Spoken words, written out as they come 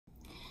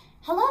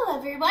Hello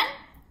everyone,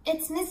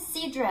 it's Miss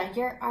Cedra,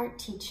 your art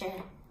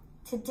teacher.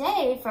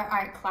 Today for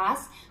art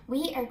class,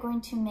 we are going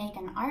to make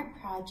an art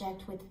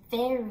project with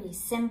very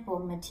simple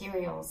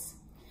materials.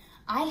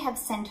 I have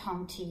sent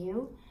home to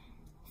you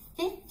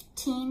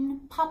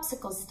 15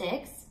 popsicle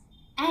sticks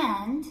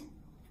and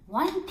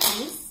 1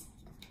 piece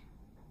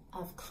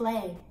of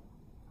clay.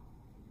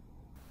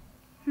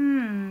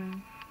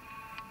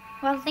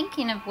 While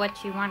thinking of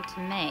what you want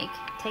to make,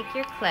 take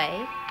your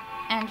clay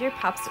and your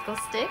popsicle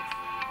sticks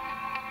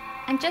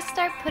and just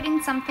start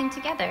putting something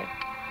together.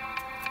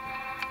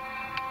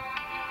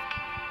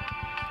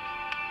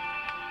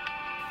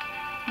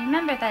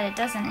 Remember that it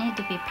doesn't need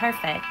to be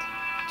perfect.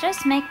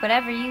 Just make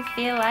whatever you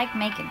feel like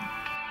making.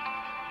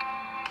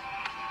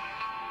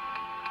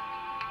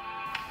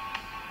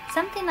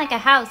 Something like a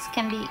house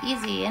can be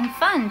easy and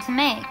fun to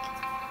make.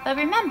 But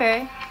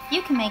remember,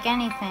 you can make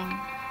anything.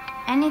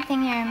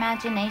 Anything your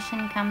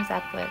imagination comes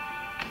up with.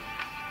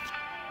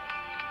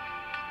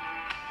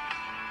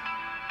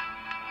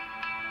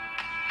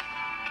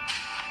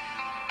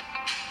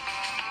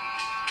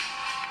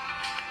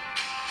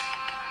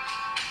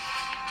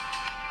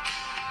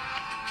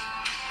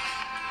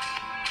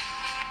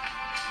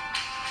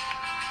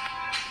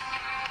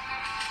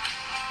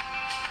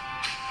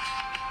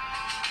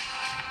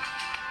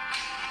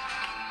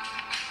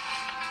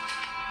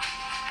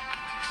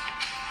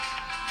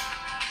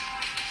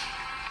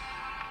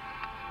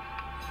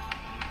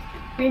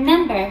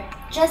 Remember,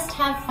 just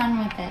have fun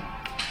with it.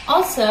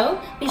 Also,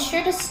 be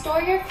sure to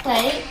store your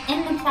clay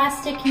in the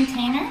plastic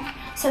container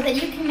so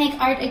that you can make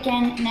art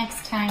again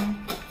next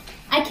time.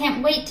 I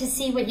can't wait to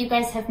see what you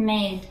guys have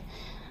made.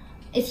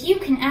 If you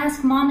can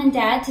ask Mom and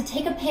Dad to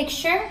take a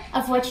picture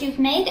of what you've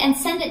made and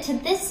send it to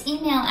this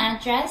email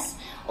address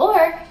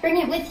or bring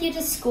it with you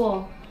to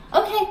school.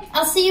 Okay,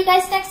 I'll see you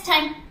guys next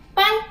time.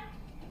 Bye!